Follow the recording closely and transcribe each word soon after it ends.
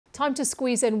time to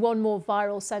squeeze in one more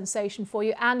viral sensation for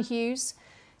you. Hughes,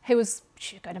 who was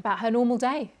going about her normal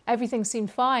day. Everything seemed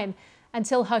fine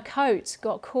until her coat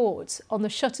got caught on the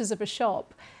shutters of a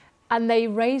shop and they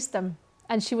raised them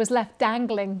and she was left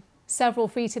dangling several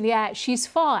feet in the air. She's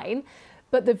fine,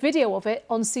 but the video of it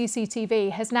on CCTV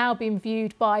has now been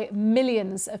viewed by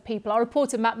millions of people. Our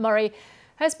reporter Matt Murray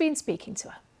has been speaking to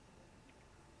her.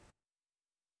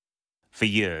 For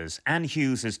years,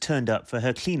 Hughes has turned up for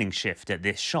her cleaning shift at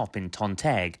this shop in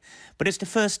Tonteg, but it's the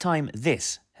first time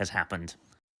this has happened.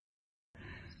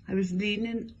 I was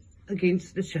leaning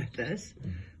against the shutters,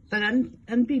 but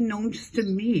unbeknownst to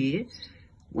me,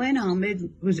 when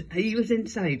he was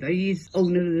inside, he's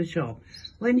owner of the shop,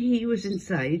 when he was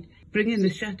inside bringing the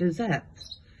shutters up,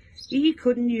 he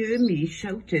couldn't hear me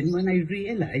shouting when I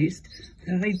realised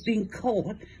that I'd been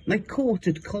caught, my coat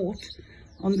had caught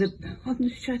on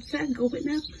the shutter going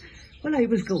up. Well, I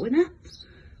was going up,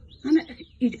 and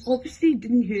he obviously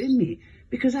didn't hear me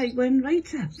because I went right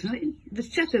up. Right? The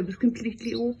shutter was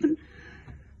completely open,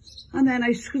 and then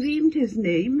I screamed his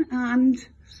name, and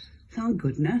thank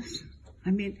goodness,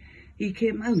 I mean, he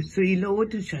came out, so he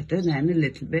lowered the shutter then a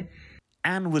little bit.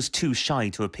 Anne was too shy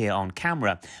to appear on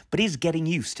camera, but is getting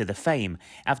used to the fame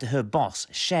after her boss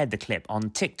shared the clip on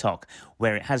TikTok,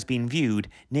 where it has been viewed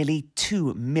nearly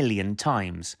 2 million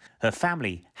times. Her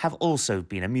family have also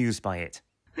been amused by it.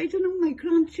 I don't know, my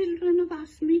grandchildren have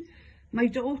asked me, my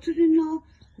daughter-in-law,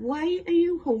 why are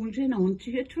you holding on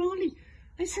to your trolley?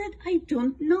 I said, I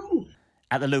don't know.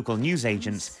 At the local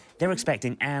newsagents, they're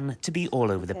expecting Anne to be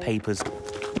all over the papers.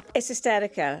 It's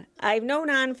hysterical. I've known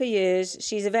Anne for years.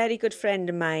 She's a very good friend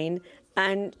of mine.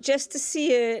 And just to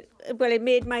see her, well, it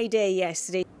made my day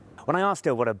yesterday. When I asked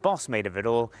her what her boss made of it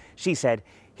all, she said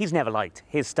he's never liked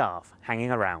his staff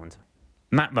hanging around.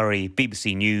 Matt Murray,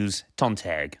 BBC News,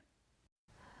 Tonteg.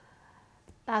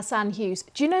 That's Anne Hughes.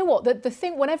 Do you know what? The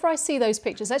thing, whenever I see those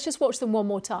pictures, let's just watch them one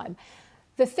more time.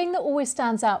 The thing that always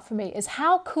stands out for me is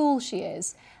how cool she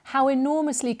is, how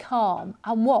enormously calm,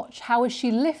 and watch how as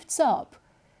she lifts up,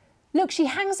 look, she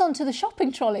hangs onto the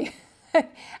shopping trolley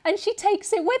and she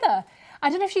takes it with her. I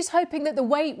don't know if she's hoping that the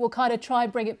weight will kind of try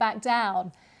and bring it back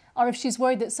down, or if she's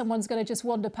worried that someone's going to just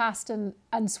wander past and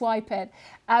swipe it.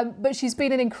 But she's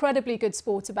been an incredibly good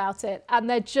sport about it, and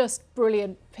they're just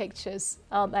brilliant pictures,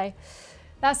 aren't they?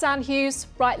 That's Anne Hughes.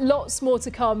 Right, lots more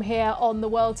to come here on The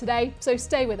World Today, so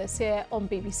stay with us here on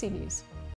BBC News.